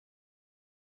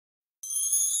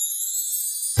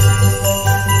Remember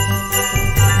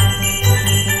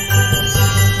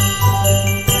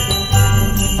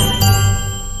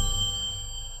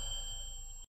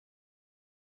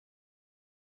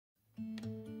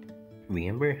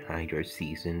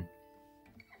HydraSZN,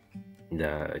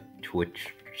 the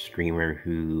Twitch streamer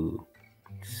who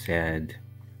said,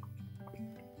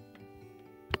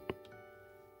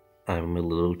 "I'm a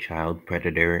little child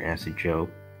predator" as a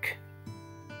joke?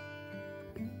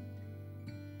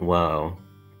 Well,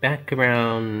 back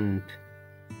around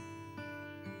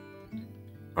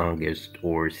August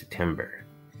or September,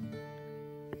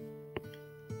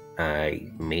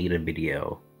 I made a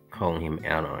video calling him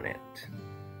out on it.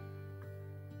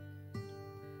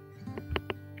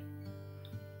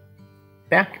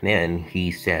 Back then,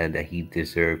 he said that he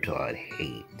deserved a lot of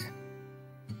hate,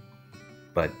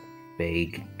 but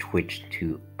begged Twitch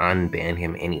to unban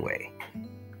him anyway.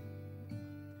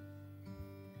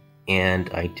 And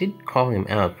I did call him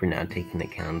out for not taking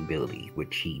accountability,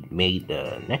 which he made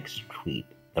the next tweet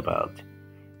about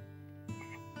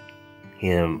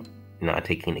him not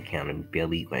taking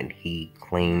accountability when he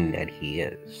claimed that he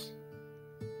is.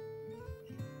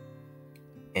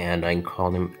 And I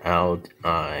called him out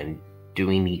on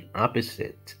doing the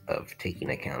opposite of taking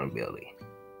accountability,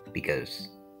 because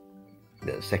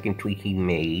the second tweet he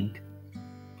made,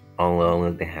 along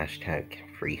with the hashtag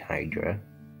FreeHydra,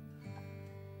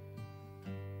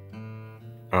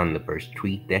 on the first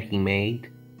tweet that he made,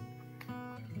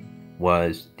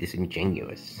 was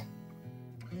disingenuous.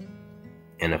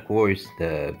 And of course,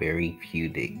 the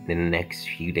next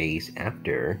few days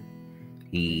after,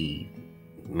 he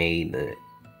made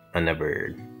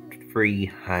another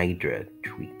FreeHydra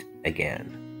tweet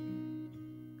again,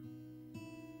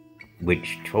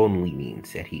 which totally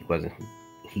means that he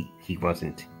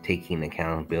wasn't taking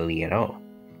accountability at all,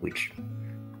 which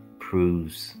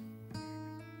proves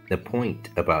the point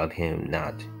about him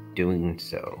not doing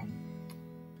so.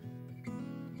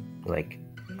 Like,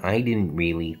 I didn't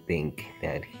really think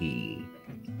that he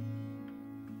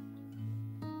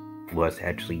was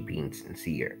actually being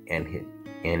sincere, and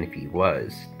if he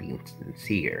was being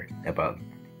sincere about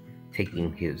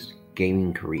taking his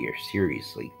gaming career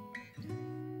seriously,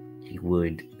 he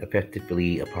would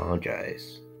effectively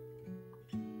apologize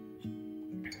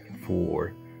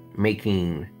for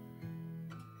making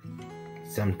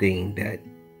something that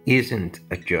isn't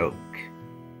a joke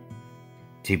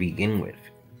to begin with,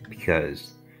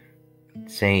 because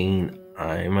saying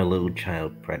 "I'm a little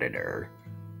child predator"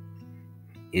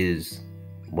 is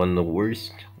one of the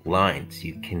worst lines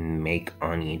you can make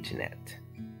on the internet.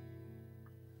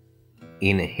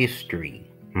 In history,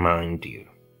 mind you.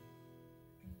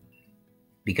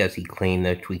 Because he claimed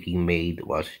the tweet he made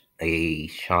was a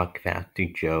shock factor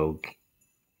joke,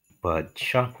 but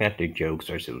shock factor jokes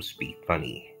are supposed to be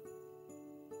funny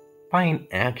by an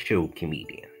actual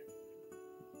comedian,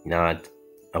 not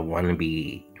a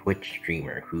wannabe Twitch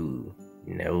streamer who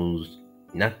knows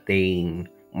nothing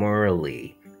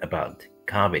morally about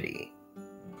comedy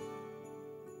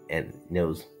and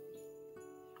knows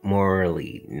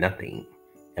morally nothing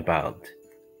about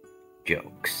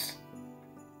jokes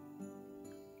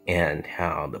and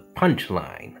how the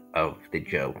punchline of the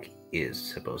joke is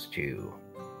supposed to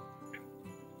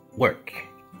work.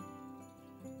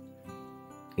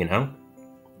 You know?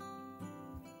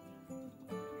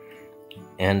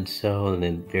 And so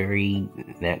the very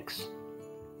next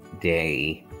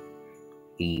day,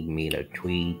 he made a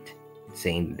tweet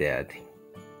saying that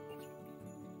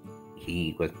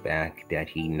he was back, that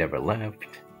he never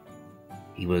left.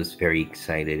 He was very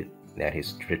excited that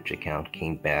his Twitch account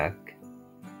came back.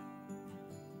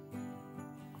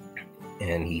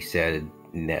 And he said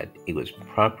that it was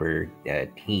proper, that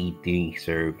he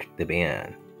deserved the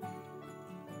ban,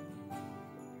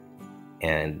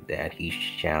 and that he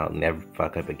shall never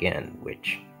fuck up again,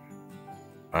 which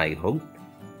I hope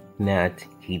that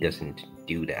he doesn't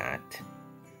do that,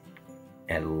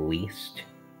 at least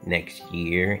next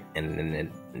year, and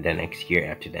then the next year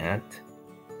after that.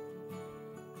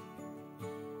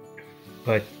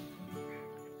 But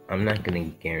I'm not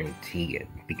going to guarantee it,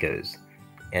 because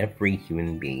every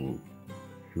human being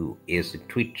who is a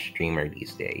Twitch streamer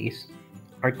these days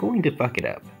are going to fuck it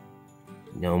up,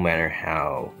 no matter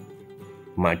how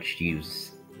much you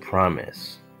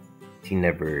promise to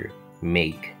never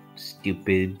make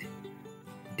stupid,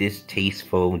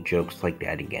 distasteful jokes like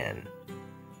that again.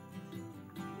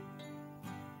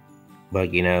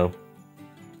 But you know,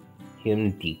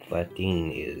 him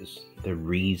deflecting is the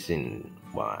reason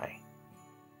why.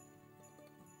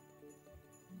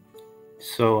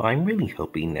 So I'm really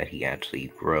hoping that he actually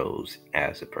grows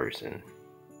as a person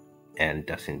and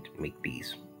doesn't make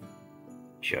these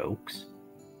jokes.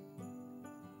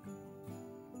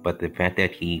 But the fact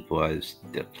that he was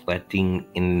deflecting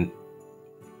in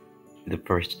the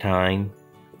first time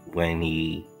when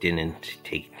he didn't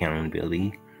take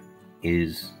accountability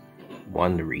is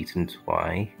one of the reasons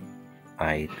why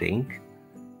I think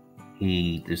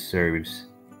he deserves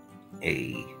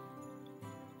a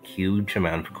huge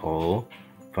amount of coal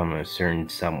from a certain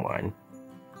someone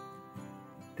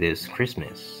this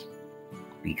Christmas,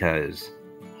 because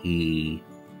he,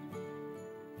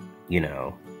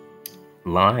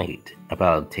 lied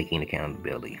about taking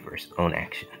accountability for his own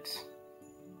actions.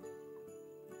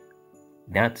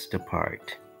 That's the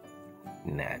part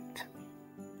that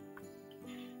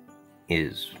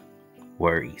is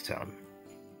worrisome.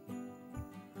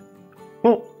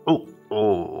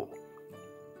 Oh.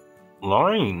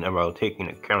 Lying about taking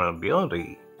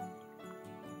accountability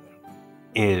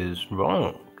is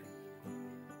wrong.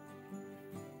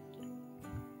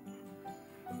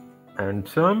 And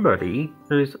somebody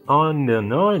is on the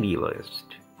naughty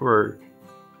list for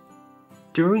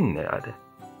doing that,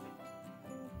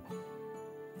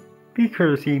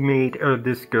 because he made a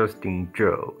disgusting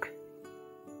joke.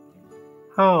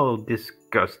 How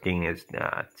disgusting is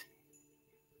that?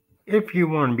 If you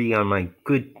want to be on my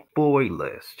good boy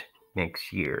list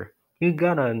next year, you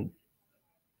gotta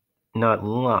not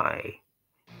lie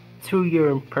to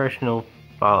your personal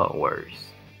followers.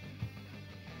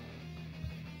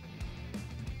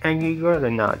 And you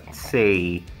gotta not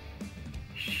say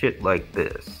shit like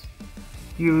this.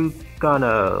 You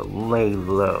gotta lay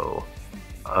low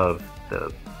of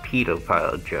the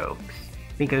pedophile jokes,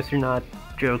 because they're not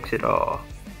jokes at all.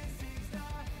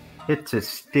 It's a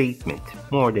statement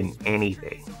more than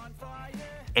anything.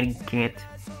 And you can't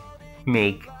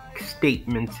make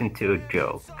statements into a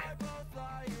joke.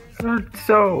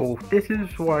 So, this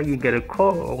is why you get a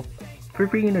call for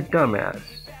being a dumbass.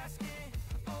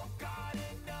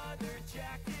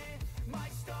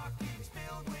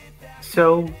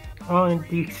 So, on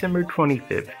December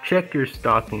 25th, check your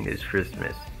stocking this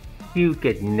Christmas. You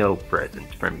get no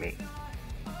presents from me.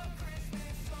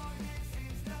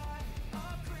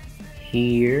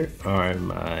 Here are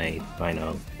my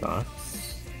final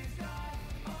thoughts.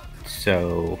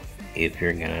 So, if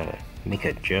you're gonna make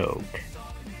a joke,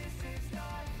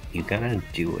 you gotta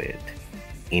do it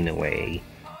in a way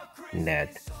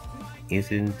that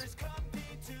isn't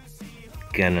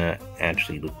gonna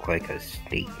actually look like a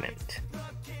statement.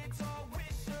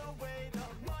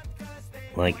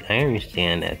 Like, I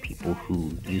understand that people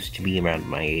who used to be around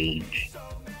my age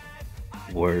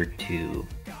were to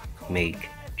make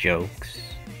jokes,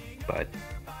 but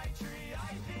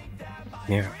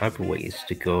there are other ways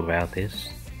to go about this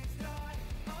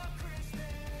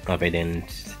other than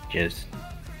just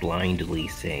blindly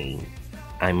saying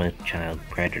I'm a child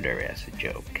predator as a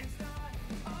joke.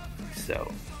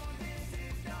 So,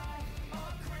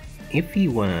 if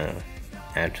you wanna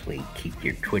actually keep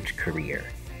your Twitch career,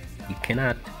 you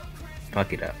cannot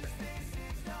fuck it up,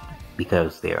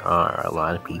 because there are a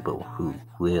lot of people who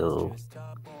will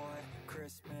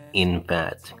in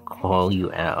fact call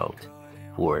you out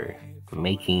for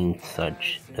making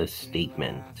such a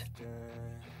statement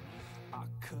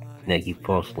that you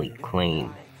falsely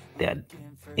claim that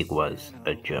it was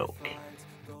a joke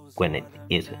when it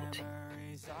isn't.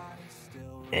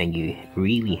 And you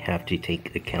really have to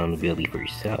take accountability for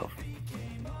yourself,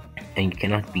 and you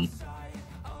cannot be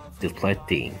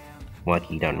deflecting what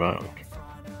you done wrong.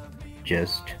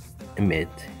 Just admit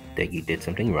that you did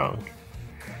something wrong,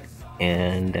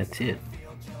 and that's it.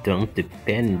 Don't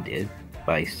defend it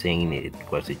by saying it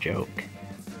was a joke,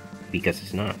 because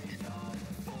it's not.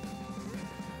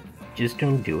 Just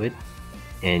don't do it,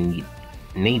 and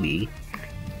maybe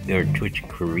your Twitch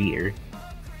career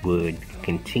would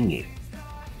continue.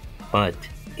 But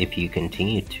if you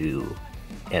continue to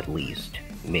at least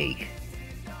make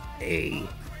a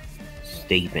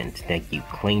statement that you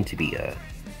claim to be a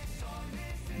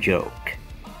joke,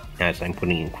 as I'm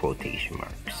putting in quotation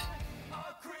marks,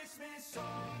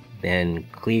 then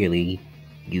clearly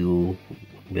you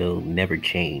will never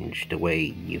change the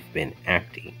way you've been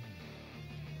acting.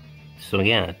 So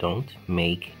yeah, don't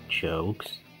make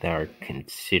jokes that are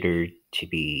considered to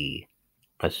be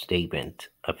a statement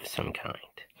of some kind.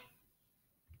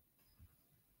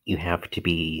 You have to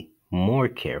be more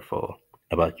careful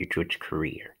about your Twitch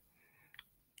career.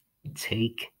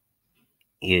 Take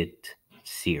it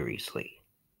seriously.